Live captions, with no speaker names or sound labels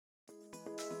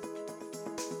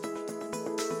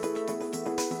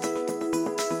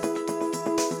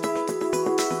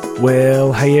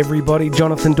Well, hey everybody,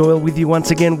 Jonathan Doyle with you once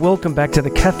again. Welcome back to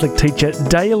the Catholic Teacher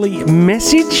Daily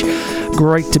Message.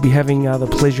 Great to be having the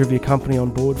pleasure of your company on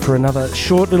board for another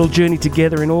short little journey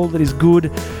together in all that is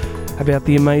good about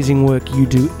the amazing work you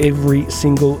do every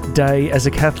single day as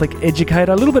a Catholic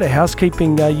educator. A little bit of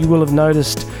housekeeping, you will have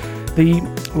noticed the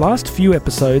last few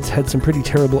episodes had some pretty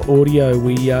terrible audio.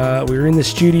 We were in the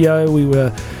studio,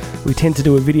 we tend to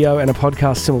do a video and a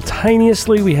podcast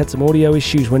simultaneously. We had some audio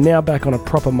issues. We're now back on a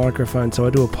proper microphone, so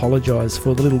I do apologise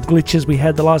for the little glitches we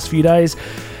had the last few days.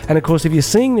 And of course, if you're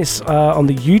seeing this on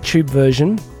the YouTube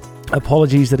version,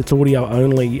 apologies that it's audio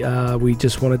only. We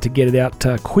just wanted to get it out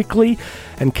quickly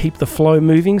and keep the flow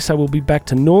moving. So we'll be back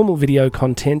to normal video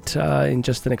content in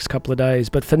just the next couple of days.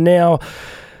 But for now,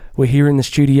 we're here in the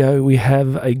studio. We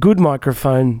have a good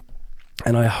microphone,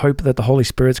 and I hope that the Holy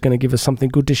Spirit's going to give us something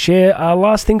good to share.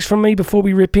 Last things from me before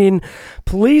we rip in.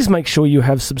 Please make sure you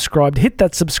have subscribed. Hit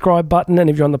that subscribe button. And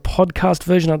if you're on the podcast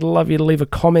version, I'd love you to leave a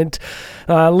comment,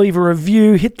 leave a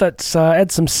review, hit that,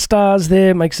 add some stars there.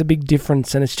 It makes a big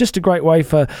difference. And it's just a great way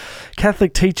for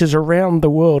Catholic teachers around the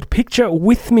world. Picture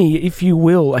with me, if you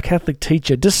will, a Catholic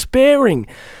teacher despairing.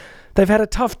 They've had a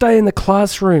tough day in the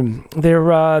classroom.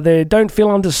 They don't feel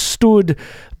understood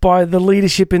by the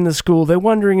leadership in the school. They're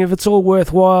wondering if it's all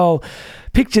worthwhile.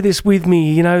 Picture this with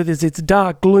me. You know, it's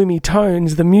dark, gloomy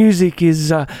tones. The music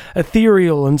is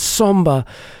ethereal and somber.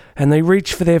 And they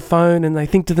reach for their phone and they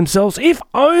think to themselves, if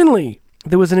only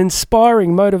there was an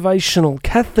inspiring, motivational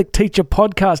Catholic teacher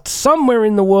podcast somewhere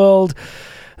in the world,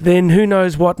 then who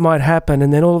knows what might happen.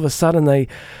 And then all of a sudden they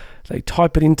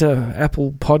type it into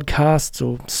Apple Podcasts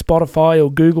or Spotify or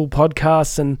Google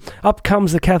Podcasts, and up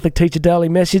comes the Catholic Teacher Daily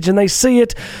Message, and they see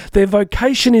it. Their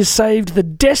vocation is saved. The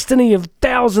destiny of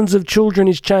thousands of children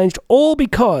is changed, all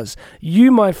because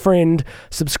you, my friend,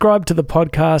 subscribed to the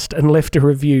podcast and left a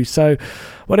review. So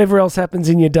whatever else happens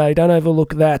in your day, don't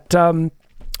overlook that.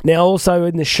 Now, also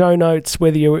in the show notes,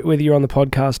 whether you're on the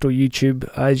podcast or YouTube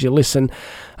as you listen,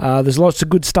 there's lots of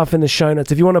good stuff in the show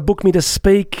notes. If you want to book me to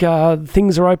speak,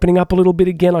 things are opening up a little bit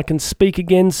again. I can speak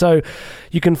again, so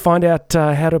you can find out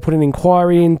how to put an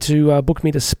inquiry in to book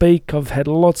me to speak. I've had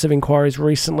lots of inquiries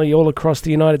recently all across the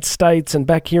United States and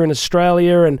back here in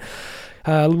Australia, and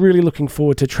really looking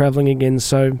forward to travelling again.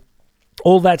 So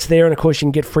all that's there, and of course you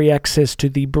can get free access to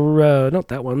the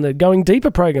Going Deeper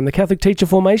program, the Catholic Teacher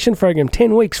Formation program,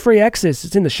 10 weeks free access.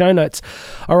 It's in the show notes.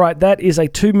 All right, that is a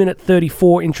 2-minute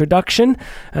 34 introduction,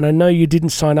 and I know you didn't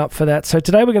sign up for that. So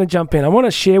today we're going to jump in. I want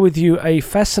to share with you a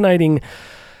fascinating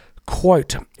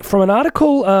quote from an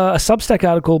article, a Substack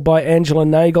article by Angela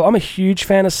Nagle. I'm a huge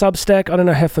fan of Substack. I don't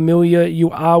know how familiar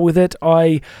you are with it.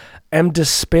 I am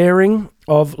despairing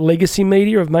of legacy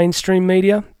media, of mainstream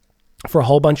media, for a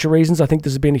whole bunch of reasons. I think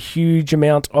there's been a huge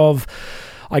amount of,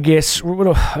 I guess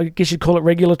you'd call it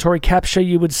regulatory capture.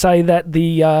 You would say that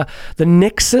the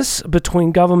nexus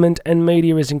between government and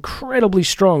media is incredibly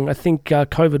strong. I think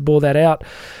COVID bore that out.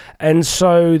 And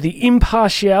so the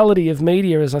impartiality of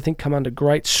media has, I think, come under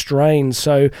great strain.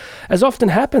 So as often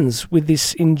happens with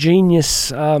this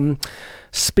ingenious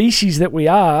species that we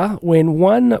are, when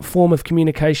one form of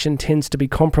communication tends to be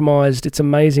compromised, it's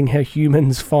amazing how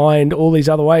humans find all these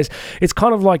other ways. It's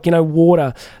kind of like,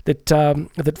 water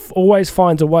that always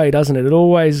finds a way, doesn't it? It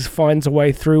always finds a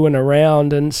way through and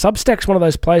around. And Substack's one of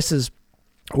those places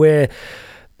where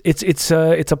it's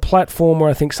a platform where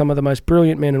I think some of the most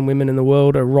brilliant men and women in the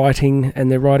world are writing,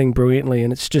 and they're writing brilliantly.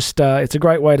 And it's just it's a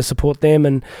great way to support them.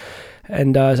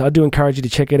 And I do encourage you to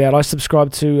check it out. I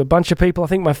subscribe to a bunch of people. I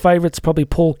think my favourite's probably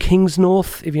Paul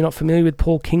Kingsnorth. If you're not familiar with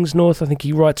Paul Kingsnorth, I think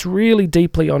he writes really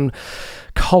deeply on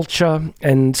culture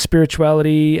and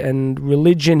spirituality and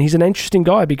religion. He's an interesting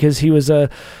guy because he was a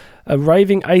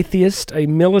raving atheist, a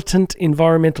militant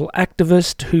environmental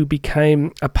activist who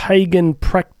became a pagan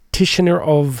practitioner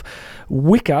of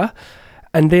Wicca,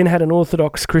 and then had an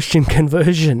Orthodox Christian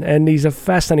conversion. And he's a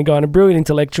fascinating guy and a brilliant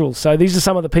intellectual. So these are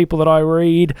some of the people that I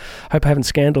read. Hope I haven't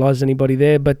scandalized anybody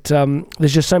there, but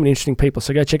there's just so many interesting people.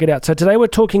 So go check it out. So today we're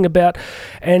talking about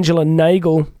Angela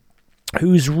Nagle,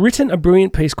 who's written a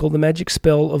brilliant piece called The Magic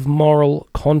Spell of Moral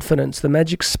Confidence. The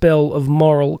Magic Spell of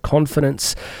Moral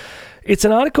Confidence. It's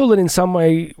an article that in some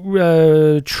way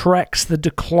tracks the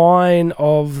decline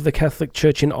of the Catholic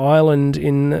Church in Ireland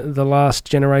in the last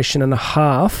generation and a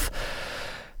half.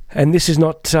 And this is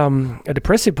not a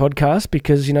depressive podcast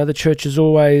because, the church is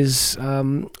always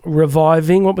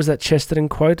reviving. What was that Chesterton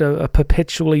quote? A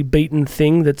perpetually beaten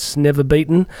thing that's never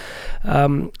beaten.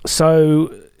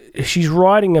 So she's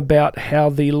writing about how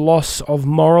the loss of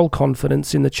moral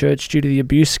confidence in the church due to the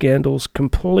abuse scandals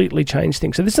completely changed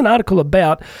things. So this is an article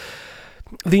about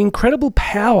the incredible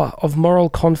power of moral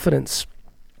confidence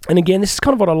And again, this is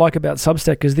kind of what I like about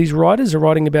Substack, is these writers are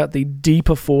writing about the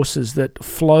deeper forces that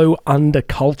flow under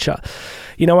culture.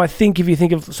 I think if you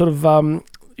think of sort of,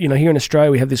 here in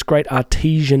Australia, we have this great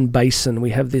artesian basin. We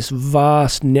have this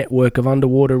vast network of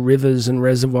underwater rivers and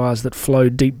reservoirs that flow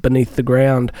deep beneath the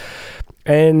ground.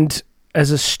 And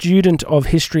as a student of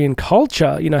history and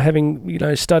culture,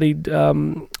 having, studied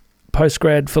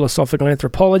postgrad philosophical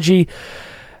anthropology,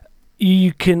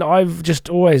 I've just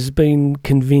always been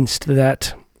convinced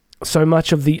that so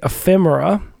much of the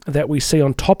ephemera that we see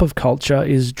on top of culture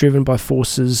is driven by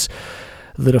forces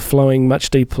that are flowing much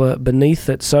deeper beneath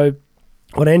it. So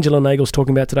what Angela Nagle's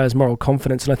talking about today is moral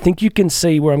confidence. And I think you can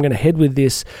see where I'm going to head with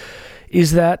this,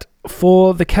 is that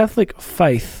for the Catholic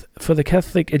faith, for the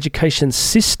Catholic education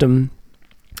system,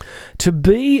 to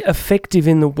be effective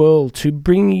in the world, to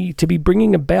be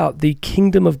bringing about the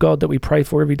kingdom of God that we pray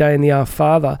for every day in the Our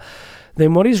Father,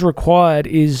 then what is required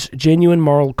is genuine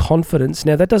moral confidence.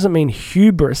 Now, that doesn't mean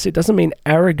hubris, it doesn't mean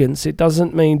arrogance, it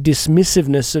doesn't mean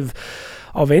dismissiveness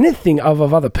of anything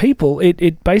of other people.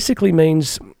 It basically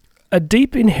means a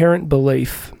deep inherent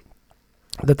belief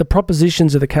that the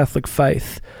propositions of the Catholic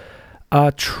faith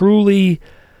are truly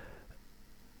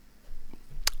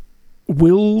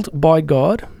willed by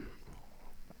God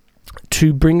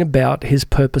to bring about his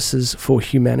purposes for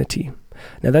humanity.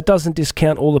 Now, that doesn't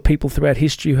discount all the people throughout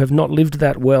history who have not lived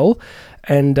that well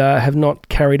and have not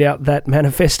carried out that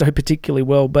manifesto particularly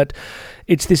well, but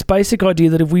it's this basic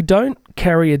idea that if we don't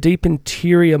carry a deep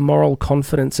interior moral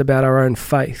confidence about our own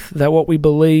faith, that what we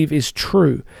believe is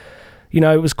true.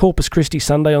 It was Corpus Christi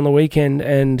Sunday on the weekend,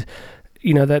 and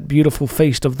that beautiful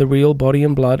feast of the real body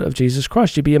and blood of Jesus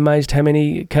Christ. You'd be amazed how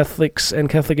many Catholics and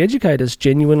Catholic educators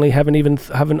genuinely haven't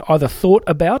either thought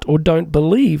about or don't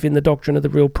believe in the doctrine of the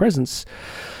real presence.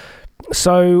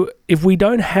 So if we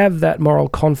don't have that moral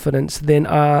confidence, then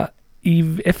our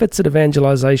efforts at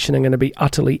evangelization are going to be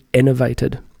utterly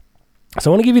enervated. So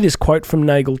I want to give you this quote from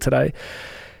Nagle today.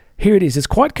 Here it is. It's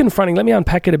quite confronting. Let me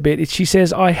unpack it a bit. She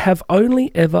says, "I have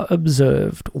only ever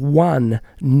observed one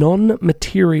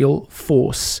non-material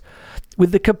force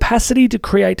with the capacity to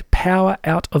create power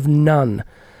out of none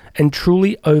and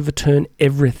truly overturn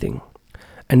everything.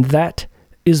 And that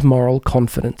is moral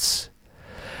confidence.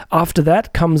 After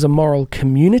that comes a moral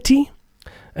community,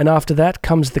 and after that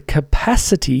comes the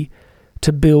capacity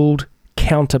to build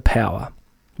counterpower."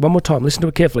 One more time, listen to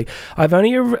it carefully. "I've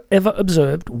only ever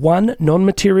observed one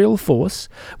non-material force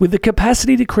with the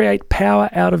capacity to create power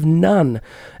out of none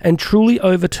and truly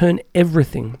overturn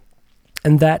everything,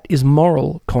 and that is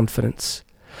moral confidence.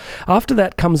 After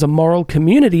that comes a moral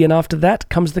community, and after that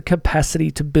comes the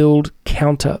capacity to build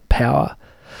counterpower."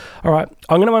 All right,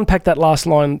 I'm going to unpack that last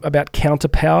line about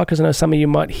counterpower, because I know some of you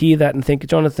might hear that and think,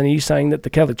 "Jonathan, are you saying that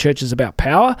the Catholic Church is about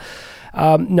power?"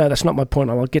 No, that's not my point.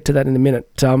 I'll get to that in a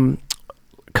minute.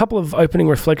 Couple of opening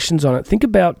reflections on it. Think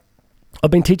about,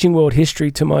 I've been teaching world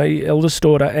history to my eldest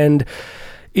daughter, and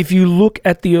if you look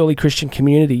at the early Christian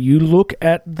community, you look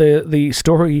at the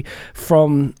story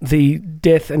from the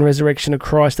death and resurrection of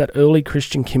Christ, that early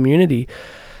Christian community,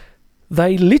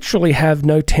 they literally have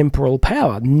no temporal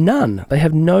power. None. They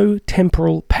have no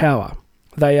temporal power.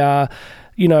 They are,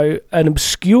 an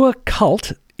obscure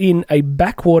cult in a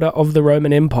backwater of the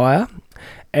Roman Empire,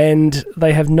 and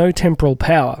they have no temporal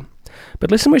power. But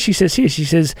listen what she says here. She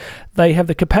says, they have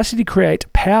the capacity to create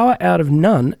power out of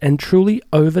none and truly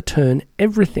overturn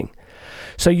everything.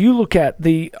 So you look at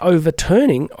the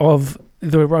overturning of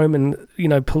the Roman,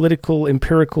 political,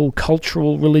 empirical,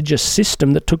 cultural, religious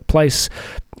system that took place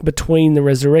between the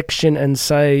resurrection and,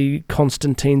 say,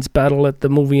 Constantine's battle at the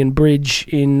Milvian Bridge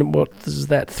in,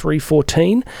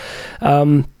 314?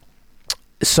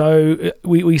 So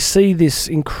we see this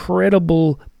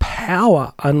incredible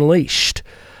power unleashed,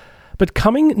 but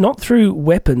coming not through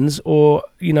weapons or,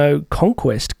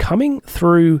 conquest, coming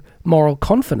through moral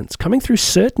confidence, coming through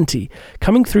certainty,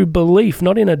 coming through belief,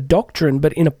 not in a doctrine,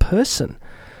 but in a person.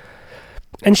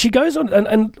 And she goes on,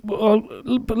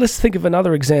 but let's think of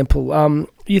another example.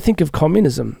 You think of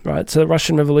communism, right? So the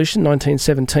Russian Revolution,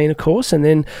 1917, of course, and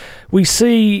then we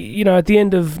see, at the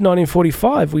end of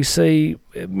 1945, we see,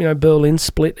 Berlin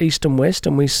split east and west,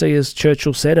 and we see, as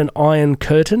Churchill said, an iron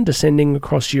curtain descending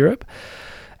across Europe.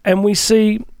 And we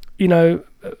see,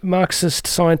 Marxist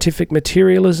scientific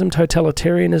materialism,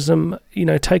 totalitarianism,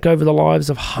 take over the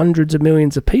lives of hundreds of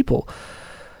millions of people.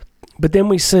 But then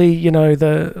we see,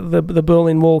 the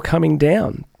Berlin Wall coming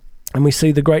down, and we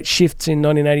see the great shifts in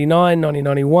 1989,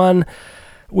 1991.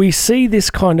 We see this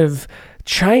kind of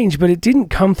change, but it didn't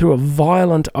come through a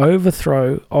violent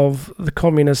overthrow of the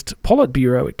Communist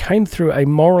Politburo. It came through a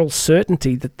moral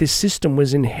certainty that this system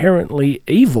was inherently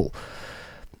evil.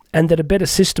 and that a better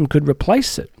system could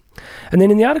replace it. And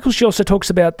then in the article, she also talks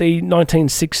about the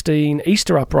 1916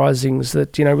 Easter uprisings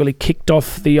that, really kicked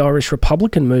off the Irish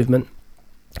Republican movement.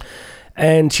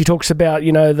 And she talks about,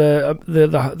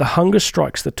 the hunger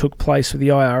strikes that took place with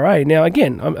the IRA. Now,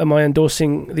 again, am I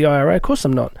endorsing the IRA? Of course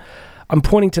I'm not. I'm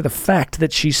pointing to the fact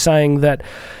that she's saying that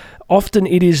often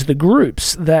it is the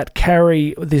groups that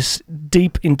carry this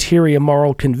deep interior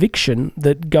moral conviction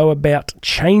that go about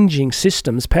changing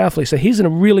systems powerfully. So here's a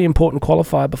really important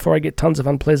qualifier before I get tons of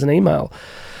unpleasant email.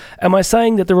 Am I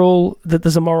saying that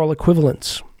there's a moral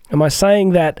equivalence? Am I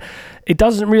saying that it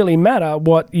doesn't really matter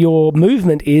what your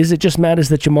movement is, it just matters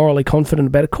that you're morally confident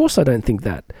about it? Of course I don't think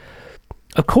that.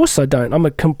 Of course I don't. I'm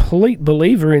a complete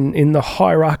believer in the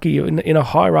hierarchy, in a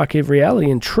hierarchy of reality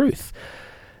and truth,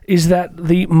 is that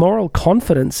the moral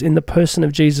confidence in the person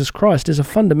of Jesus Christ is a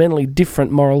fundamentally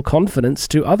different moral confidence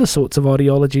to other sorts of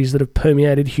ideologies that have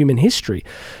permeated human history.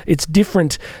 It's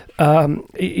different,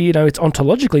 it's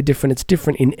ontologically different. It's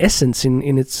different in essence,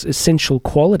 in its essential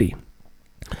quality.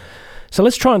 So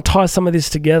let's try and tie some of this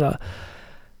together.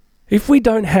 If we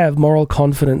don't have moral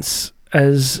confidence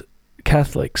as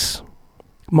Catholics,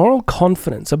 moral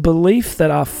confidence, a belief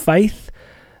that our faith,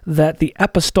 that the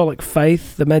apostolic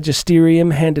faith, the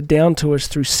magisterium handed down to us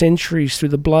through centuries, through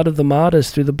the blood of the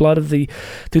martyrs, through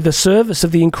the service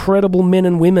of the incredible men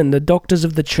and women, the doctors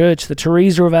of the church, the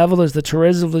Teresa of Avila, the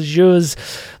Teresa of Lisieux,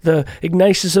 the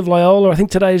Ignatius of Loyola. I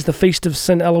think today is the feast of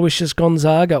St. Aloysius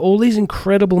Gonzaga. All these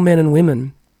incredible men and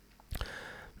women,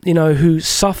 who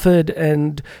suffered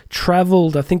and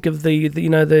traveled. I think of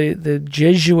the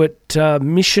Jesuit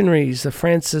missionaries, the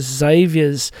Francis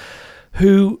Xaviers,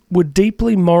 who were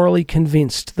deeply morally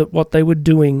convinced that what they were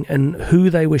doing and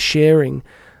who they were sharing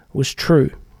was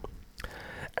true.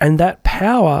 And that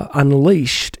power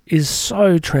unleashed is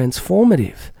so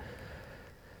transformative.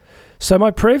 So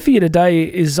my prayer for you today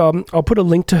is I'll put a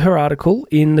link to her article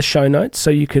in the show notes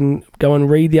so you can go and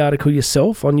read the article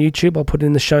yourself on YouTube. I'll put it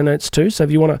in the show notes too. So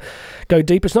if you want to go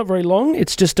deep, it's not very long.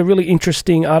 It's just a really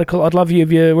interesting article. I'd love you,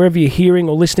 wherever you're hearing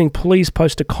or listening, please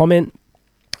post a comment.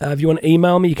 If you want to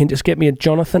email me, you can just get me at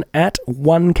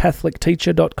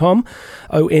jonathan@onecatholicteacher.com,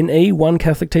 O-N-E,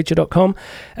 onecatholicteacher.com.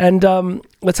 And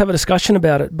let's have a discussion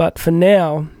about it. But for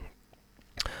now,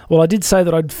 I did say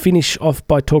that I'd finish off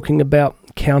by talking about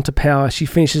counterpower. She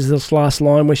finishes this last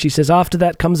line where she says, after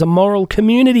that comes a moral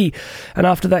community, and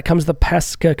after that comes the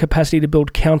capacity to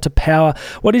build counterpower.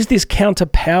 What is this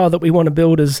counterpower that we want to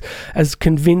build as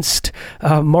convinced,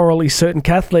 morally certain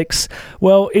Catholics?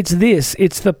 Well, it's this.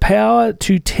 It's the power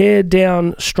to tear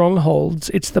down strongholds.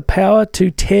 It's the power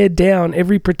to tear down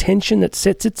every pretension that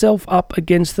sets itself up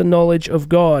against the knowledge of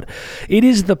God. It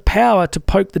is the power to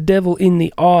poke the devil in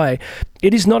the eye.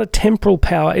 It is not a temporal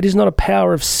power. It is not a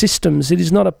power of systems. It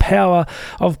is not a power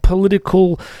of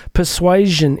political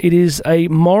persuasion. It is a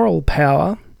moral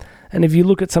power. And if you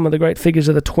look at some of the great figures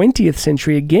of the 20th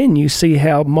century, again, you see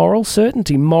how moral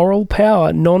certainty, moral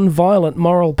power, non-violent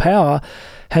moral power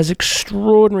has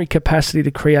extraordinary capacity to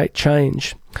create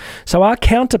change. So our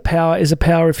counterpower is a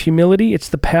power of humility. It's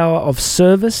the power of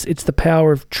service. It's the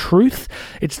power of truth.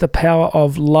 It's the power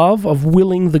of love, of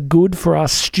willing the good for our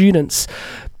students.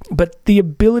 But the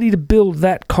ability to build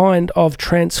that kind of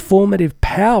transformative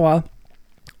power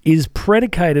is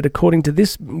predicated, according to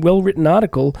this well-written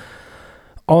article,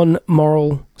 on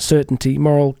moral certainty,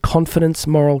 moral confidence,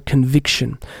 moral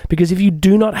conviction. Because if you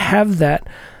do not have that,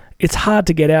 it's hard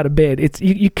to get out of bed.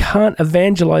 You can't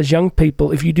evangelize young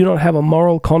people if you do not have a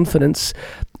moral confidence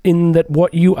in that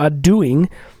what you are doing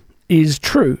is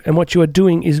true, and what you are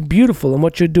doing is beautiful, and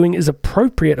what you're doing is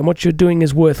appropriate, and what you're doing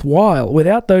is worthwhile.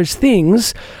 Without those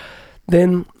things,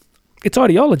 then it's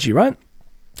ideology, right?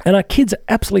 And our kids are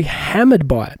absolutely hammered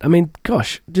by it. I mean,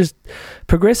 gosh, just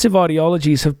progressive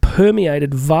ideologies have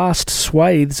permeated vast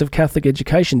swathes of Catholic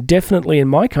education, definitely in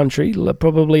my country,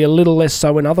 probably a little less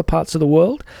so in other parts of the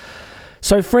world.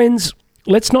 So friends,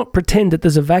 let's not pretend that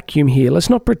there's a vacuum here. Let's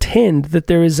not pretend that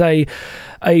there is a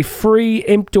free,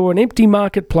 empty, or an empty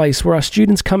marketplace where our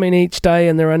students come in each day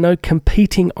and there are no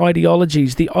competing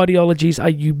ideologies. The ideologies are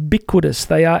ubiquitous.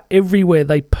 They are everywhere.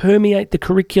 They permeate the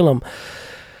curriculum.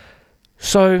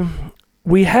 So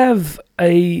we have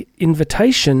an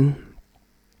invitation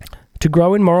to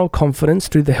grow in moral confidence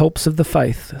through the helps of the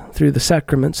faith, through the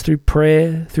sacraments, through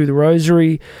prayer, through the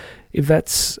rosary, if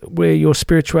that's where your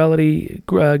spirituality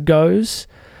goes.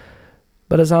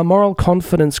 But as our moral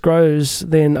confidence grows,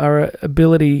 then our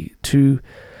ability to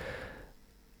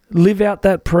live out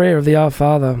that prayer of the Our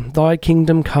Father, thy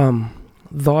kingdom come,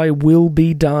 thy will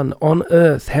be done on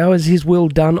earth. How is his will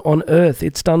done on earth?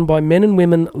 It's done by men and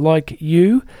women like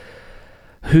you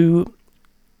who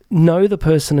know the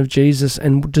person of Jesus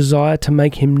and desire to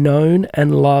make him known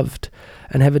and loved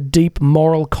and have a deep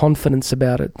moral confidence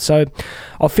about it. So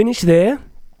I'll finish there.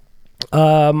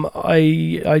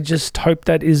 I just hope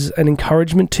that is an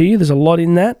encouragement to you. There's a lot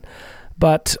in that,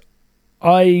 but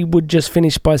I would just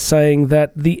finish by saying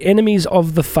that the enemies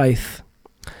of the faith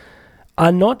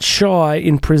are not shy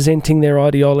in presenting their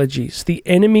ideologies. The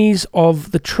enemies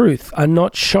of the truth are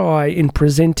not shy in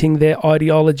presenting their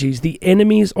ideologies. The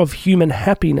enemies of human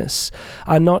happiness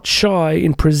are not shy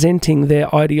in presenting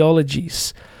their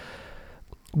ideologies.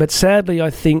 But sadly, I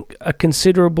think a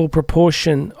considerable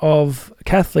proportion of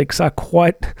Catholics are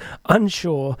quite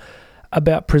unsure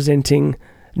about presenting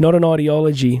not an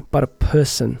ideology, but a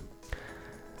person.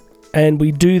 And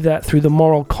we do that through the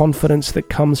moral confidence that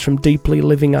comes from deeply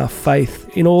living our faith.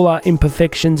 In all our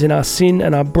imperfections, in our sin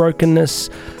and our brokenness,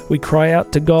 we cry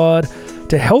out to God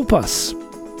to help us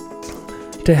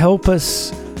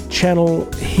channel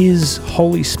His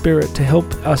Holy Spirit, to help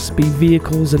us be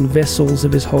vehicles and vessels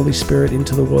of His Holy Spirit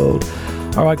into the world.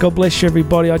 All right, God bless you,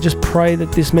 everybody. I just pray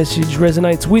that this message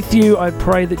resonates with you. I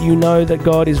pray that you know that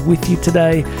God is with you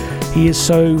today. He is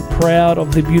so proud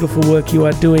of the beautiful work you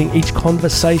are doing. Each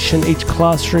conversation, each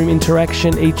classroom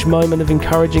interaction, each moment of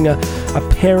encouraging a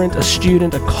parent, a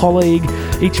student, a colleague,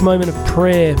 each moment of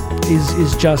prayer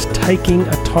is just taking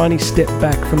a tiny step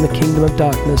back from the kingdom of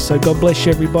darkness. So God bless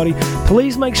you, everybody.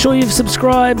 Please make sure you've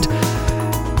subscribed.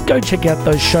 Go check out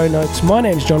those show notes. My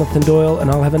name's Jonathan Doyle, and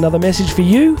I'll have another message for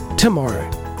you tomorrow.